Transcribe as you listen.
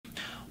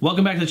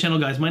Welcome back to the channel,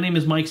 guys. My name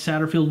is Mike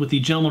Satterfield with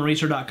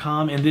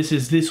thegentlemanracer.com, and this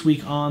is This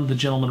Week on The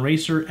Gentleman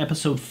Racer,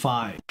 Episode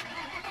 5.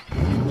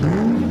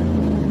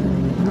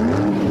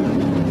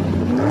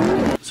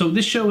 So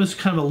this show is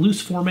kind of a loose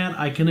format.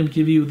 I'm going to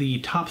give you the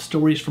top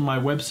stories from my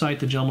website,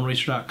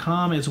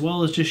 thegentlemanracer.com, as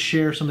well as just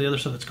share some of the other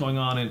stuff that's going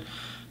on in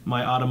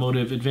my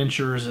automotive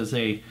adventures as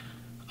a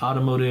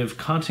automotive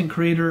content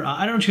creator.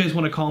 I don't know what you guys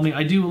want to call me.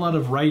 I do a lot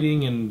of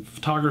writing and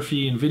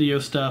photography and video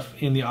stuff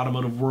in the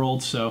automotive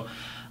world, so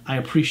I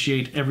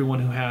appreciate everyone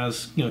who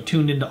has,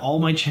 tuned into all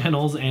my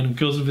channels and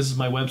goes and visits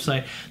my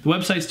website. The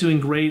website's doing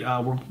great.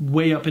 We're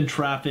way up in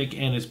traffic,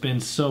 and it's been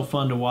so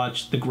fun to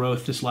watch the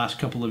growth this last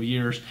couple of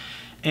years.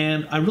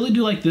 And I really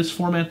do like this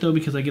format, though,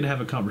 because I get to have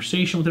a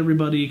conversation with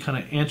everybody,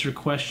 kind of answer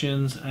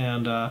questions,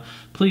 and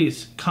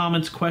please,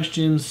 comments,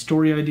 questions,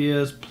 story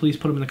ideas, please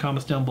put them in the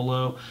comments down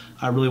below.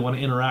 I really want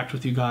to interact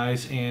with you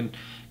guys and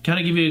kind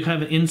of give you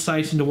kind of an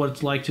insight into what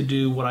it's like to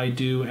do what I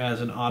do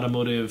as an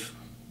automotive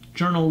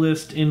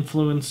journalist,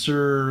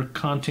 influencer,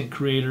 content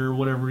creator,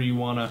 whatever you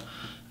want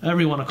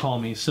to call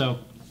me. So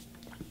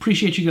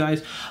appreciate you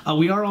guys.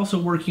 We are also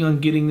working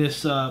on getting this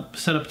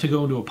set up to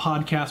go into a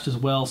podcast as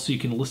well, so you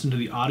can listen to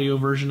the audio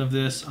version of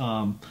this.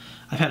 I've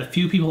had a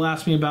few people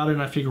ask me about it,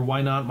 and I figure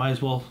why not? Might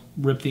as well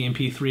rip the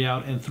MP3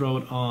 out and throw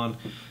it on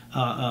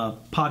a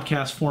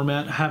podcast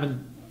format. I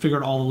haven't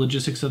figured all the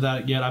logistics of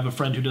that yet. I have a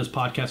friend who does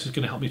podcasts who's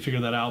going to help me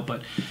figure that out.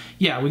 But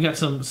yeah, we got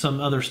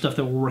some other stuff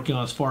that we're working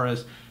on as far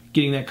as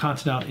getting that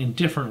content out in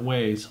different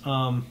ways.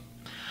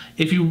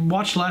 If you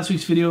watched last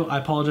week's video, I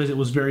apologize, it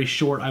was very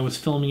short. I was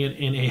filming it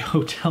in a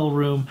hotel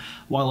room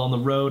while on the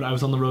road. I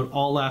was on the road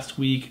all last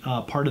week,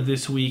 part of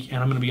this week,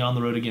 and I'm going to be on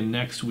the road again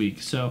next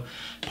week. So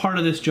part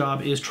of this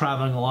job is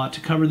traveling a lot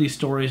to cover these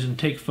stories and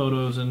take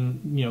photos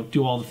and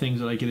do all the things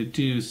that I get to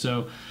do.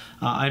 So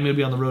I'm going to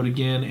be on the road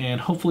again,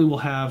 and hopefully we'll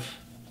have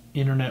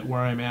internet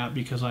where I'm at,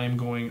 because I am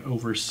going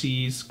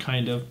overseas,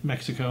 kind of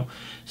Mexico.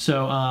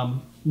 So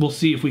we'll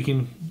see if we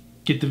can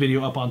get the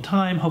video up on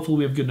time. Hopefully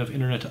we have good enough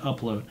internet to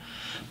upload.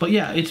 But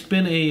yeah, it's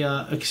been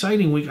a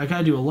exciting week. I got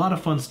to do a lot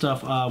of fun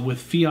stuff with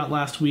Fiat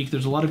last week.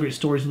 There's a lot of great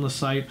stories on the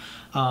site.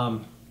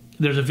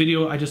 There's a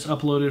video I just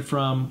uploaded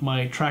from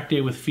my track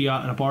day with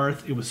Fiat and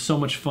Abarth. It was so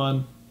much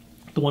fun.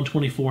 The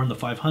 124 and the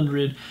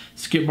 500,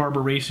 Skip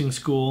Barber Racing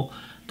School.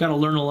 Got to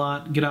learn a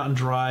lot, get out and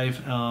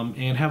drive,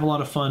 and have a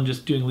lot of fun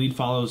just doing lead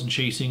follows and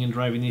chasing and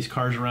driving these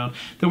cars around.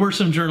 There were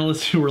some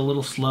journalists who were a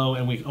little slow,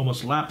 and we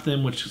almost lapped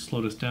them, which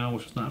slowed us down,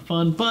 which was not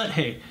fun. But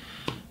hey,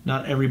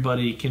 not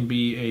everybody can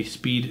be a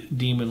speed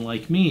demon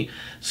like me.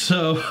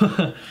 So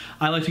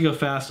I like to go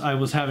fast. I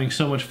was having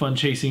so much fun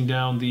chasing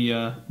down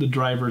the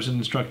drivers and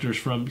instructors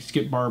from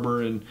Skip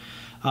Barber, and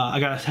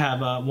I got to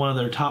have one of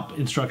their top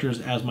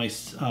instructors as my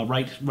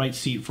right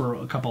seat for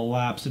a couple of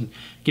laps, and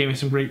gave me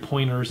some great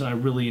pointers, and I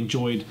really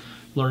enjoyed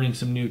learning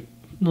some new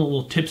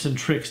little tips and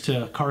tricks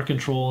to car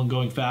control and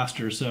going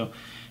faster. So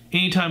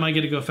anytime I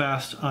get to go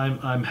fast,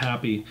 I'm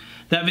happy.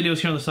 That video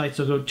is here on the site,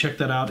 so go check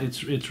that out.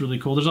 It's really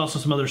cool. There's also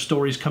some other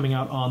stories coming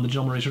out on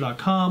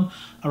thegentlemanracer.com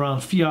around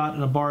Fiat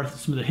and Abarth,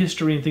 some of the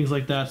history and things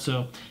like that.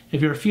 So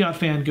if you're a Fiat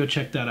fan, go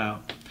check that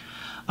out.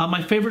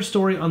 My favorite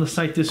story on the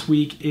site this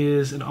week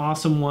is an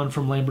awesome one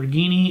from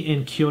Lamborghini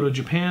in Kyoto,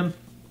 Japan.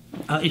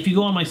 If you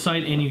go on my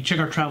site and you check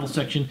our travel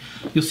section,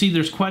 you'll see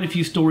there's quite a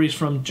few stories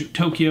from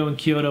Tokyo and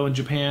Kyoto and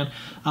Japan,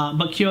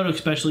 but Kyoto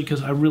especially,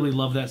 because I really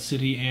love that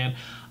city, and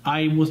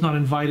I was not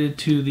invited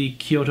to the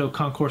Kyoto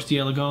Concours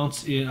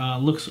d'Elegance. It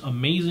looks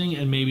amazing,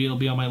 and maybe it'll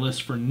be on my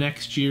list for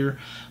next year.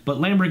 But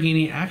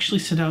Lamborghini actually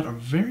sent out a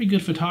very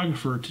good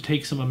photographer to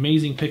take some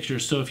amazing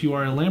pictures. So if you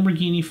are a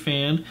Lamborghini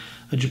fan,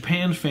 a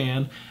Japan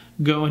fan,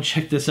 go and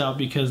check this out,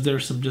 because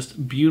there's some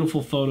just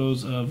beautiful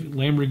photos of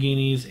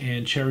Lamborghinis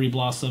and cherry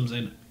blossoms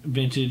and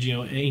vintage,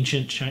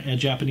 ancient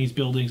Japanese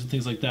buildings and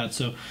things like that.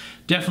 So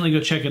definitely go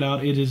check it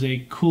out. It is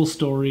a cool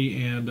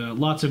story, and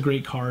lots of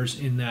great cars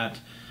in that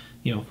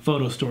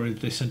photo story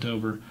that they sent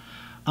over.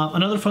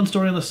 Another fun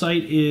story on the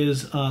site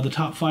is the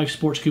top 5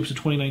 sports coupes of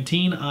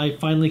 2019. I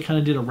finally kind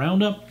of did a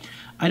roundup.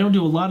 I don't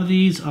do a lot of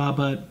these,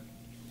 but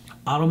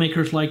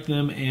automakers like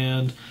them,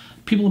 and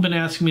people have been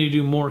asking me to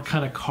do more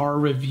kind of car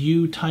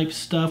review type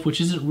stuff,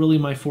 which isn't really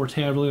my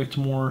forte. I really like to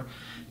more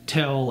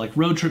tell like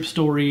road trip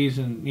stories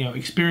and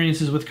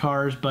experiences with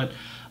cars, but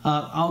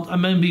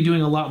I'm going to be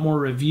doing a lot more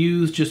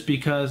reviews, just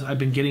because I've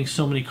been getting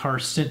so many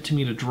cars sent to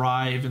me to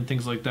drive and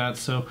things like that.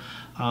 So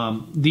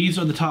these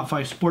are the top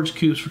 5 sports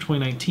coupes for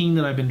 2019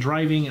 that I've been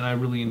driving and I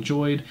really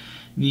enjoyed.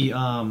 They're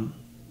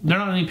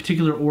not in any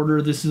particular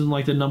order. This isn't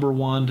like the number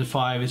 1 to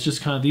 5. It's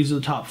just kind of, these are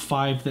the top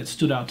 5 that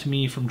stood out to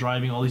me from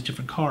driving all these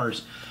different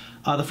cars.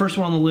 The first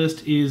one on the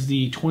list is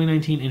the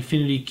 2019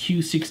 Infiniti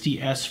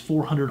Q60S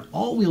 400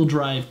 all-wheel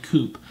drive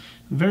coupe.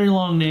 Very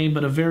long name,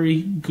 but a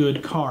very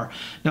good car.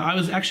 Now, I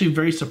was actually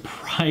very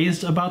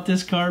surprised about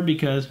this car,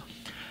 because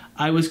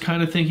I was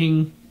kind of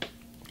thinking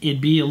it'd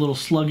be a little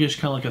sluggish,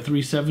 kind of like a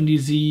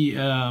 370Z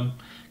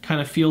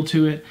kind of feel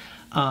to it.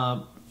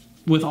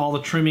 with all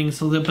the trimmings.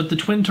 But the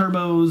twin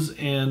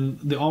turbos and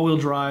the all-wheel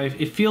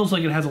drive, it feels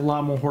like it has a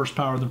lot more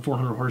horsepower than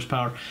 400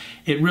 horsepower.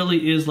 It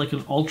really is like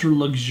an ultra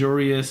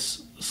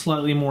luxurious,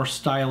 slightly more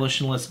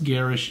stylish and less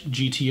garish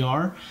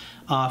GTR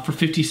for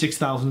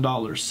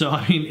 $56,000. So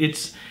I mean,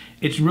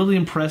 it's really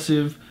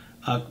impressive.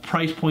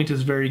 Price point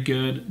is very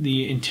good.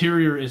 The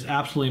interior is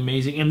absolutely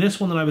amazing. And this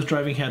one that I was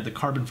driving had the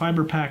carbon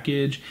fiber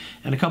package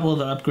and a couple of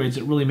the upgrades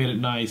that really made it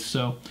nice.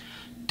 So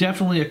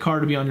definitely a car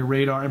to be on your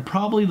radar, and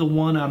probably the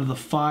one out of the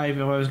 5,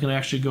 if I was going to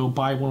actually go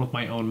buy one with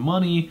my own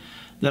money,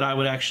 that I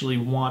would actually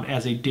want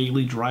as a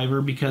daily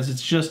driver, because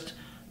it's just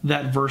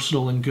that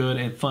versatile and good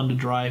and fun to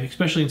drive,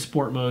 especially in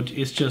sport mode.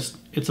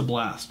 It's a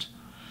blast.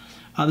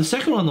 The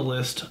second one on the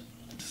list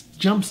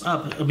jumps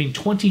up, I mean,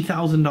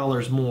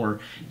 $20,000 more,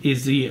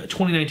 is the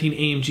 2019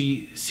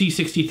 AMG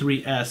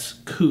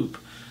C63S Coupe.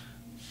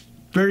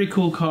 Very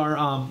cool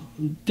car.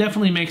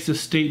 Definitely makes a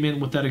statement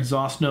with that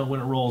exhaust note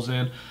when it rolls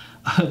in.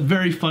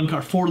 Very fun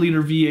car.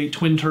 4-liter V8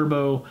 twin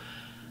turbo.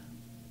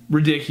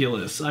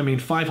 Ridiculous. I mean,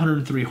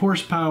 503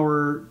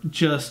 horsepower.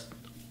 Just,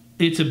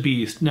 it's a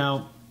beast.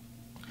 Now,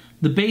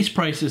 the base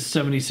price is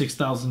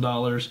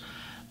 $76,000.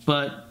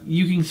 But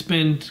you can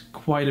spend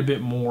quite a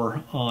bit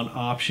more on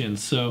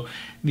options. So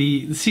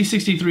the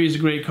C63 is a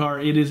great car.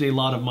 It is a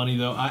lot of money,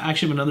 though. I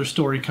actually have another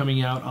story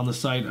coming out on the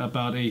site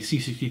about a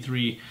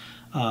C63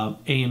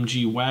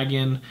 AMG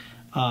wagon.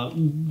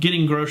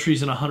 Getting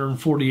groceries in a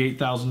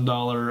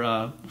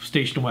 $148,000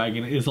 station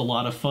wagon is a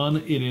lot of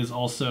fun. It is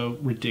also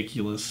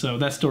ridiculous. So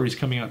that story's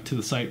coming out to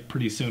the site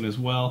pretty soon as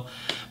well.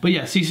 But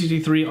yeah,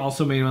 C63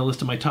 also made my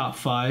list of my top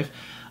 5.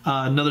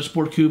 Another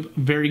sport coupe,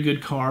 very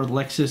good car,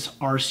 Lexus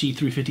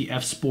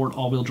RC350F Sport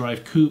all-wheel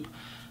drive coupe.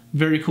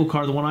 Very cool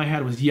car. The one I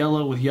had was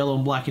yellow with yellow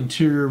and black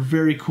interior.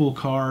 Very cool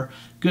car.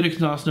 Good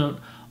exhaust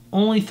note.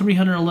 Only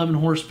 311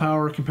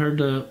 horsepower compared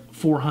to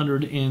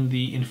 400 in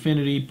the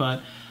Infiniti,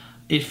 but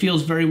it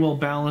feels very well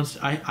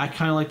balanced. I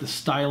kind of like the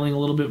styling a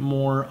little bit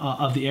more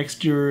of the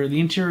exterior. The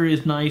interior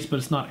is nice, but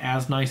it's not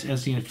as nice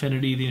as the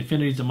Infiniti. The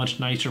Infiniti is a much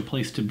nicer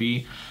place to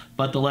be,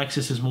 but the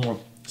Lexus is more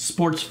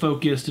sports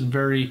focused and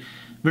very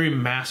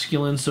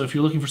masculine. So if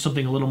you're looking for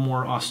something a little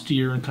more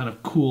austere and kind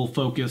of cool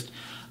focused,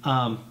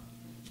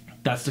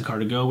 that's the car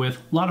to go with.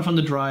 A lot of fun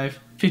to drive.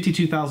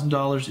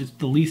 $52,000. It's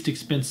the least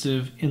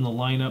expensive in the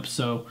lineup,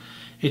 so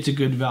it's a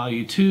good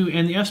value too.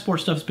 And the F-Sport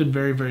stuff's been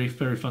very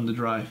fun to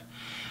drive.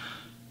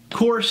 Of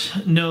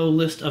course, no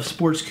list of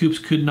sports coupes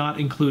could not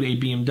include a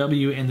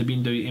BMW, and the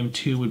BMW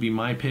M2 would be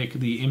my pick.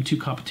 The M2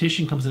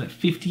 Competition comes in at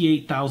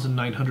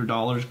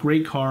 $58,900.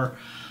 Great car,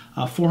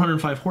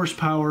 405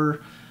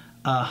 horsepower,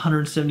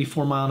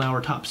 174 mile an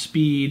hour top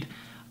speed,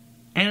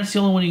 and it's the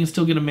only one you can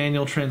still get a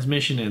manual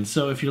transmission in.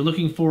 So if you're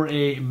looking for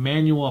a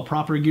manual, a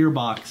proper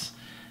gearbox,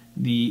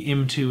 the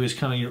M2 is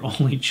kind of your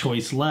only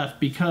choice left,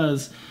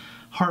 because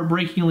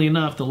heartbreakingly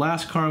enough, the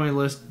last car on my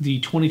list, the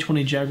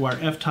 2020 Jaguar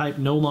F-Type,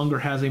 no longer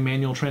has a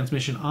manual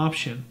transmission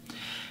option.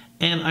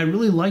 And I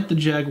really like the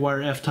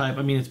Jaguar F-Type.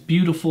 I mean, it's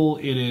beautiful.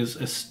 It is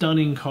a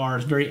stunning car.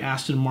 It's very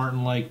Aston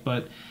Martin-like,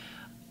 but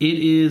it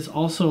is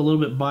also a little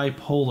bit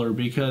bipolar,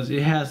 because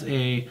it has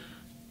a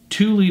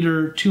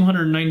 2-liter,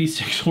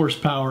 296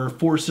 horsepower,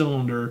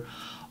 4-cylinder,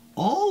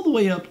 all the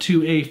way up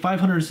to a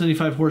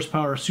 575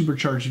 horsepower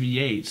supercharged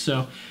V8.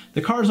 So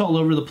the car's all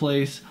over the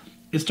place.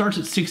 It starts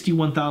at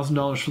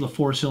 $61,000 for the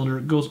 4-cylinder.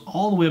 It goes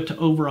all the way up to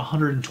over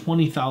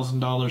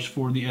 $120,000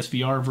 for the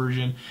SVR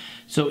version.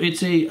 So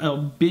it's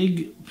a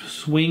big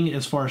swing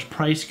as far as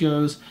price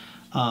goes.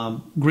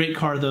 Great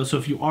car though, so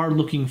if you are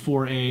looking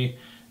for a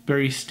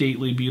very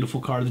stately,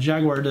 beautiful car, the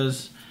Jaguar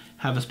does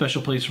have a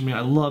special place for me.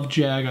 I love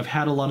Jag. I've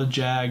had a lot of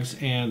Jags,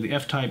 and the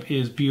F-Type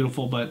is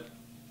beautiful, but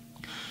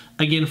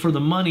again, for the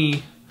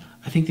money,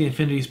 I think the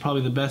Infiniti is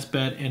probably the best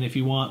bet, and if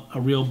you want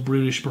a real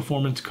brutish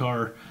performance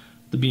car,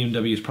 the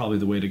BMW is probably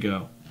the way to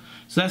go.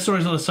 So that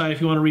story's on the site. If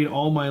you want to read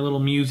all my little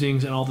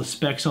musings and all the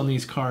specs on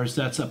these cars,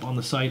 that's up on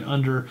the site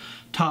under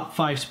Top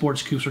 5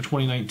 Sports Coupes for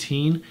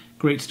 2019.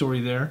 Great story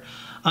there.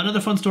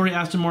 Another fun story,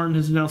 Aston Martin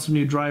has announced some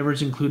new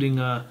drivers,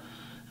 including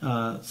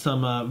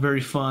some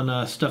very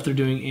fun stuff they're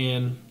doing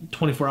in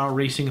 24-hour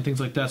racing and things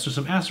like that. So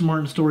some Aston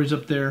Martin stories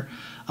up there.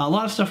 A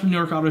lot of stuff from New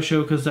York Auto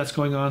Show, because that's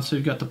going on. So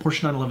you've got the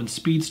Porsche 911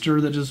 Speedster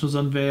that just was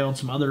unveiled,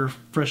 some other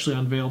freshly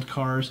unveiled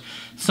cars.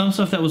 Some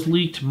stuff that was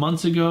leaked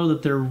months ago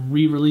that they're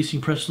re-releasing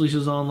press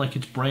releases on like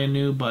it's brand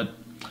new, but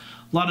a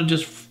lot of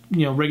just,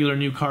 you know, regular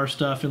new car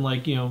stuff and,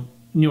 like, you know,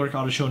 New York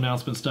Auto Show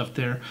announcement stuff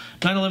there.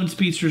 911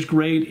 Speedster is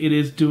great. It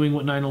is doing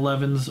what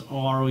 911s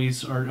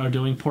always are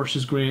doing.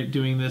 Porsche's great at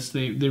doing this.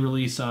 They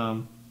release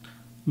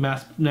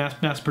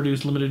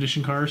mass-produced limited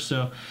edition cars.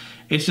 So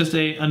it's just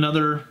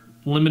another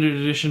limited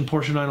edition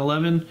Porsche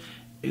 911.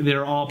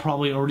 They're all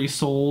probably already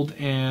sold,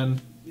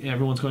 and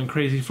everyone's going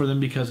crazy for them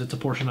because it's a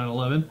Porsche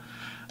 911.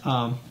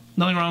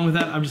 Nothing wrong with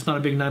that. I'm just not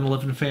a big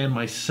 911 fan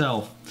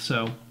myself.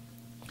 So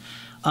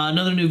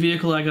another new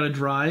vehicle I got to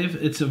drive.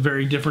 It's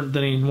very different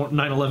than a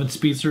 911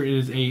 Speedster. It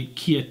is a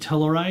Kia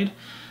Telluride.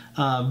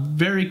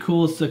 Very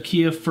cool. It's the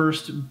Kia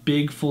first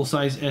big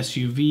full-size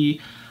SUV.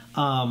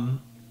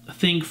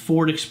 think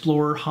Ford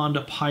Explorer,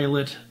 Honda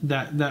Pilot,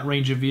 that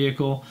range of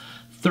vehicle.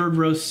 Third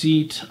row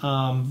seat,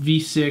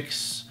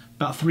 V6,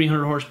 about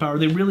 300 horsepower.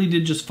 They really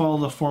did just follow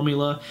the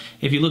formula.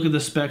 If you look at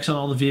the specs on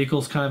all the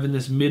vehicles, kind of in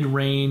this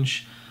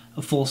mid-range,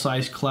 a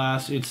full-size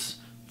class, it's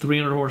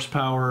 300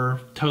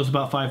 horsepower, tows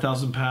about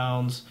 5,000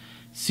 pounds,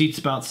 seats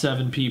about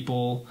 7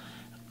 people.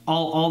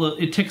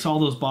 It ticks all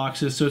those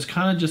boxes, so it's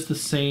kind of just the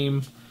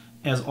same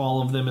as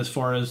all of them as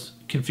far as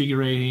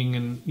configuring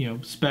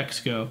and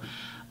specs go.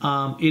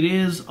 It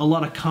is a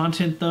lot of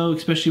content though,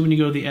 especially when you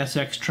go to the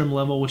SX trim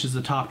level, which is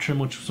the top trim,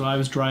 which was what I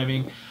was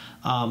driving.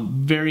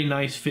 Very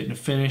nice fit and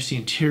finish. The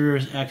interior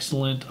is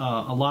excellent.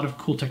 A lot of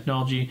cool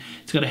technology.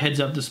 It's got a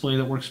heads-up display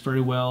that works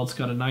very well. It's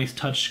got a nice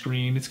touch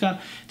screen. It's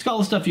got all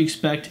the stuff you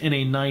expect in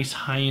a nice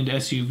high-end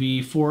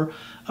SUV for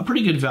a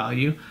pretty good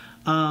value.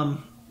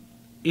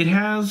 It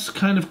has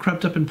kind of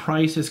crept up in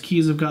price as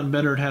Kias have gotten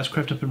better. It has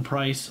crept up in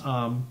price.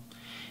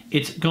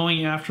 It's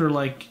going after,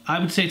 like, I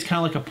would say it's kind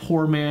of like a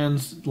poor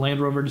man's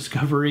Land Rover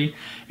Discovery.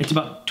 It's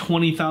about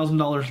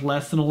 $20,000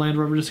 less than a Land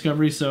Rover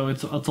Discovery, so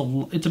it's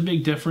a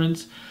big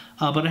difference.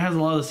 But it has a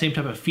lot of the same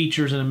type of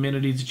features and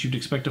amenities that you'd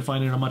expect to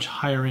find in a much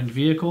higher end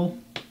vehicle.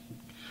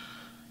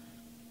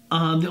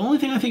 The only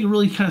thing I think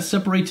really kind of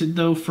separates it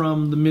though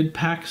from the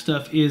mid-pack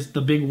stuff is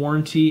the big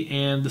warranty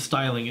and the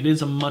styling. It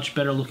is a much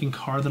better looking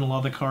car than a lot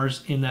of the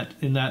cars in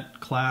that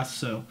class,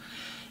 so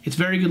it's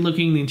very good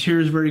looking. The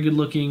interior is very good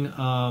looking,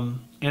 and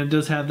it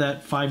does have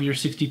that 5-year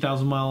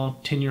 60,000 mile,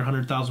 10-year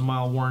 100,000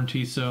 mile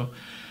warranty, so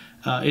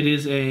it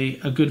is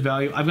a good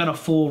value. I've got a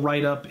full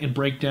write-up and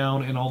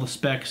breakdown and all the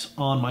specs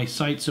on my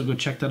site, so go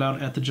check that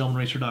out at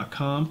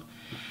thegentlemanracer.com.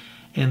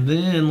 And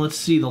then, let's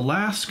see, the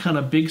last kind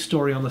of big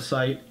story on the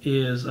site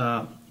is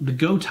the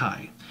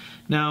GoTie.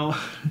 Now,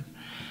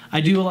 I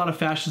do a lot of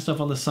fashion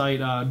stuff on the site,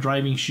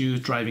 driving shoes,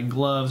 driving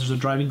gloves. There's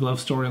a driving glove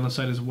story on the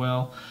site as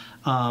well.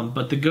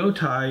 But the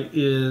GoTie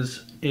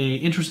is an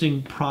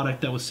interesting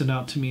product that was sent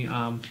out to me.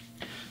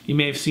 You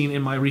may have seen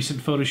in my recent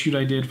photo shoot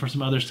I did for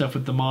some other stuff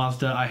with the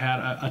Mazda, I had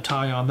a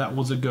tie on. That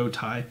was a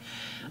GoTie.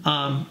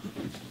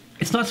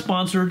 It's not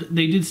sponsored.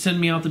 They did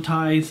send me out the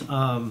ties.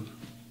 I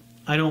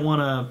don't want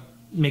to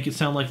make it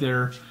sound like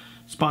they're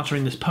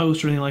sponsoring this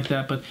post or anything like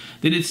that, but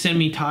they did send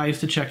me ties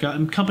to check out.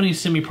 And companies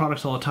send me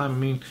products all the time. I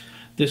mean,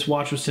 this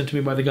watch was sent to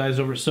me by the guys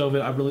over at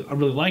Sovit. I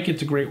really like it.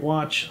 It's a great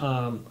watch.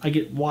 I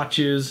get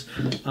watches.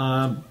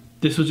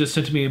 This was just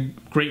sent to me, a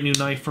great new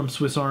knife from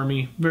Swiss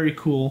Army. Very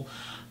cool.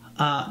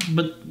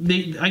 But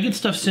I get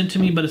stuff sent to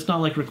me, but it's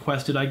not like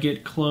requested. I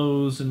get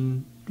clothes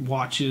and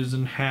watches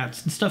and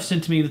hats and stuff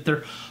sent to me that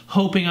they're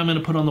hoping I'm going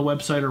to put on the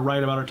website or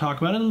write about or talk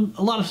about. And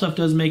a lot of stuff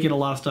does make it, a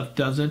lot of stuff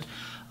doesn't.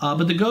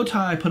 But the GoTie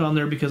I put on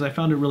there because I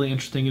found it really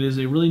interesting. It is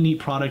a really neat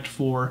product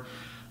for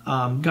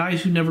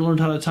guys who never learned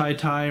how to tie a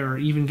tie, or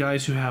even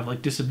guys who have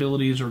like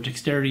disabilities or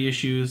dexterity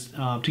issues,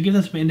 to give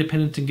them some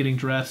independence in getting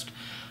dressed.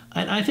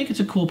 And I think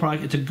it's a cool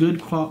product. It's a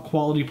good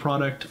quality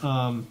product,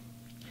 and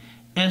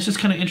it's just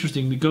kind of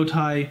interesting. The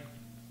GoTie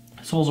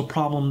solves a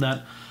problem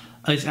that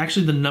is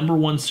actually the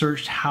 #1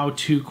 searched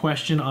how-to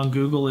question on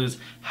Google is,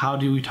 how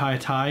do we tie a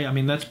tie? I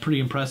mean, that's pretty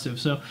impressive.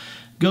 So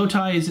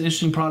GoTie is an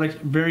interesting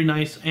product, very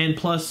nice, and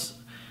plus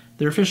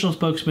their official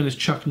spokesman is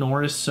Chuck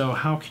Norris, so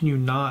how can you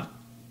not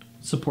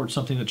support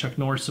something that Chuck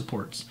Norris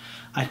supports?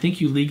 I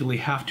think you legally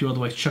have to,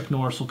 otherwise Chuck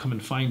Norris will come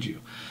and find you.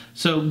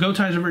 So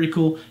GoTies are very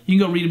cool. You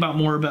can go read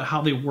more about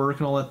how they work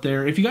and all that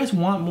there. If you guys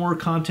want more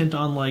content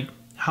on like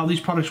how these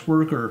products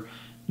work, or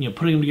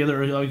putting them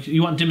together, or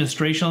you want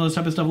demonstration on this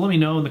type of stuff, let me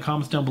know in the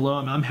comments down below.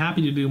 I'm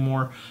happy to do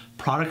more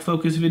product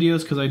focused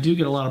videos because I do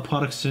get a lot of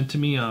products sent to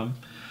me.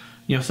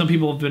 Some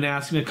people have been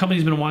asking, the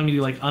company's been wanting me to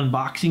do like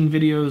unboxing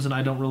videos, and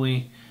I don't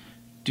really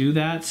do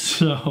that.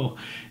 So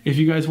if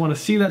you guys want to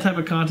see that type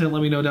of content,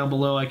 let me know down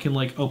below. I can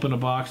like open a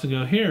box and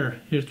go,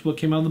 here's what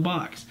came out of the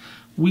box.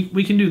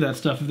 We can do that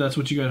stuff if that's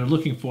what you guys are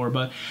looking for.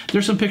 But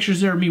there's some pictures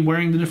there of me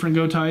wearing the different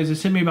GoTies. They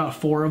sent me about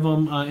 4 of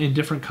them in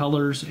different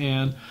colors,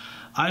 and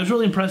I was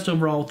really impressed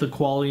overall with the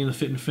quality and the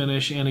fit and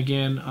finish. And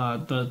again,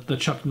 the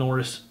Chuck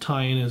Norris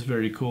tie-in is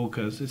very cool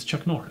because it's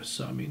Chuck Norris.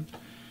 So I mean,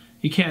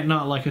 you can't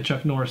not like a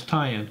Chuck Norris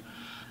tie-in.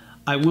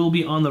 I will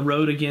be on the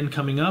road again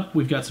coming up.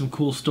 We've got some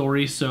cool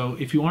stories, so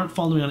if you aren't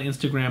following me on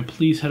Instagram,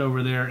 please head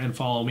over there and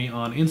follow me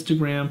on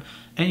Instagram.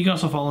 And you can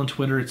also follow on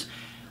Twitter. It's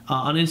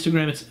on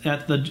Instagram,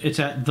 it's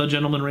at The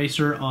Gentleman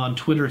Racer. On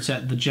Twitter, it's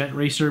at The Gent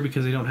Racer,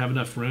 because they don't have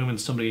enough room and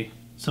somebody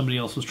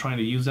else was trying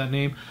to use that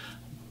name.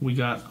 We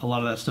got a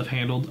lot of that stuff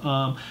handled.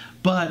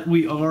 But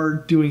we are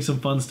doing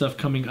some fun stuff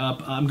coming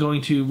up. I'm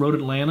going to Road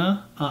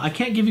Atlanta. I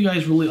can't give you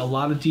guys really a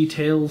lot of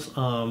details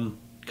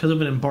because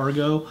of an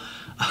embargo,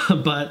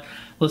 but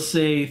let's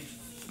say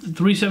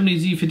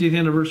 370Z 50th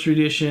Anniversary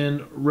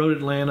Edition, Road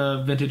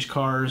Atlanta, vintage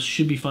cars,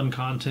 should be fun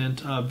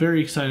content.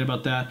 Very excited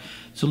about that.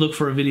 So look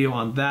for a video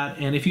on that.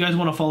 And if you guys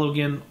want to follow,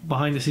 again,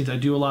 behind the scenes, I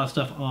do a lot of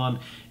stuff on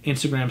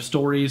Instagram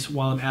stories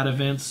while I'm at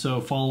events,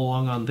 so follow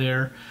along on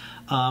there.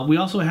 We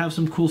also have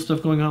some cool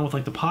stuff going on with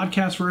like the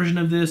podcast version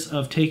of this,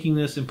 of taking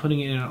this and putting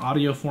it in an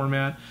audio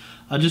format.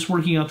 Just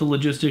working out the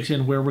logistics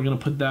and where we're going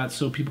to put that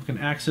so people can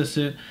access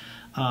it.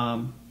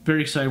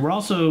 Very excited. We're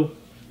also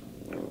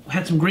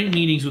had some great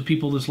meetings with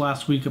people this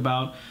last week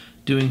about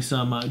doing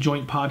some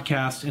joint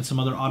podcasts and some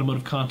other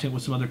automotive content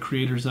with some other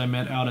creators that I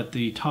met out at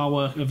the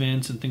TAWA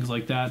events and things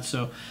like that.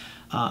 So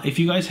if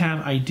you guys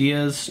have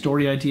ideas,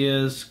 story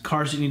ideas,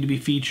 cars that need to be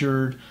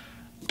featured,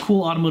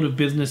 cool automotive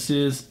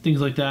businesses,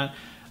 things like that,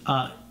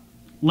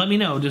 let me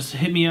know. Just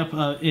hit me up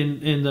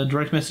in the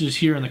direct messages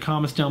here, in the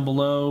comments down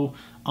below,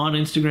 on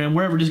Instagram,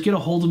 wherever. Just get a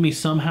hold of me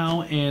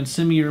somehow and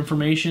send me your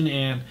information,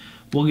 and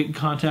we'll get in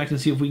contact and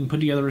see if we can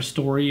put together a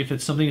story. If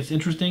it's something that's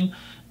interesting,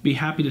 be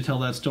happy to tell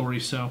that story.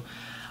 So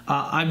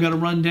I've got to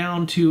run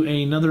down to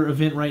another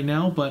event right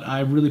now, but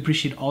I really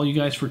appreciate all you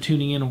guys for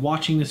tuning in and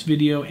watching this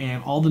video,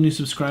 and all the new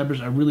subscribers.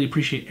 I really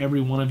appreciate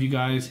every one of you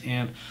guys,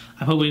 and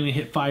I'm hoping to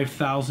hit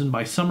 5,000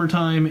 by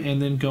summertime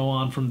and then go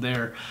on from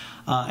there.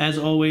 As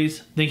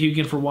always, thank you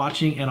again for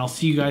watching, and I'll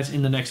see you guys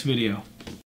in the next video.